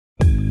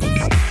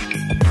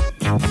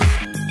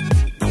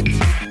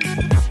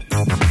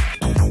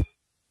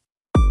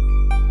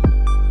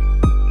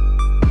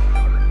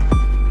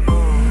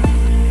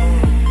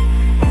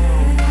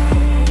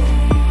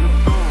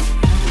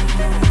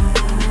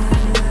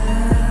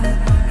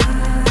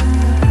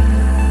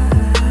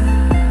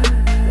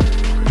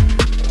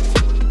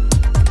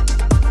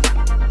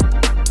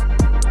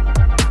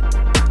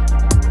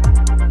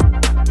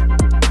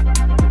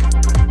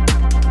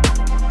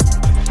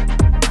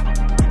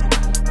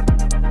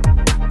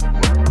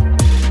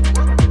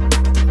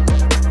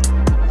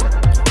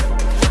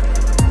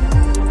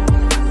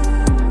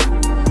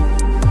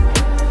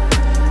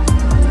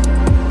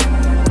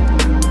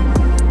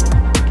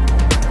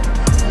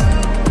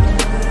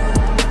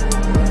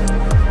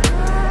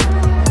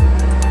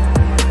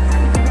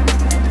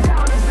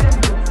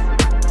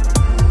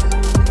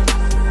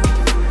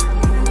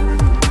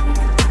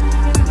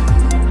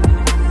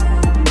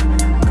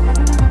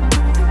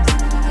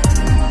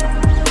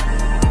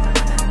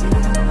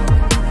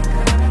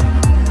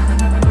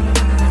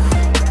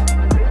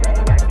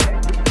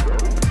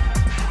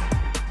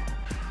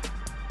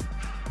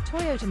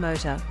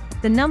Motor,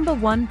 the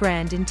 #1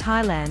 brand in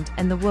Thailand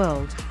and the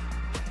world.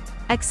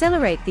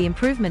 Accelerate the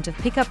improvement of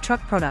pickup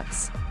truck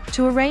products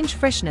to arrange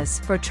freshness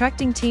for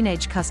attracting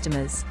teenage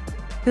customers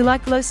who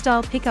like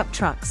low-style pickup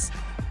trucks,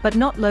 but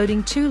not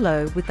loading too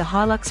low with the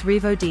Hilux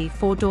REVO-D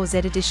 4-door Z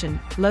Edition,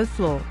 low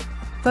floor,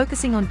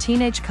 focusing on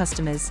teenage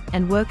customers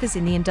and workers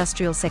in the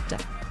industrial sector.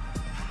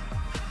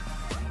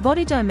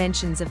 Body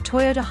dimensions of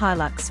Toyota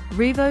Hilux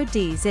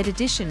REVO-D Z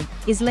Edition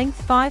is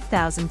length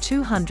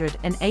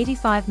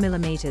 5,285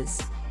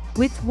 mm,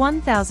 width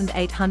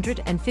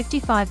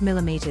 1,855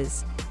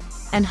 mm,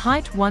 and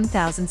height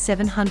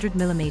 1,700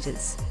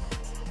 mm.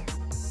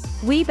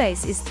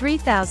 Wheelbase is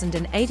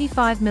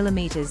 3,085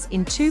 mm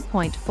in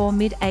 2.4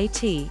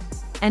 mid-AT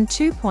and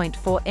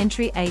 2.4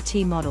 entry AT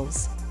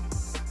models.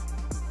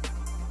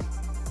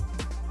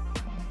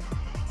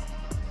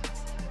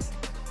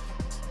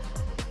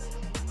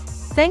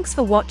 Thanks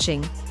for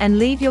watching, and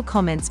leave your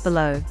comments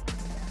below.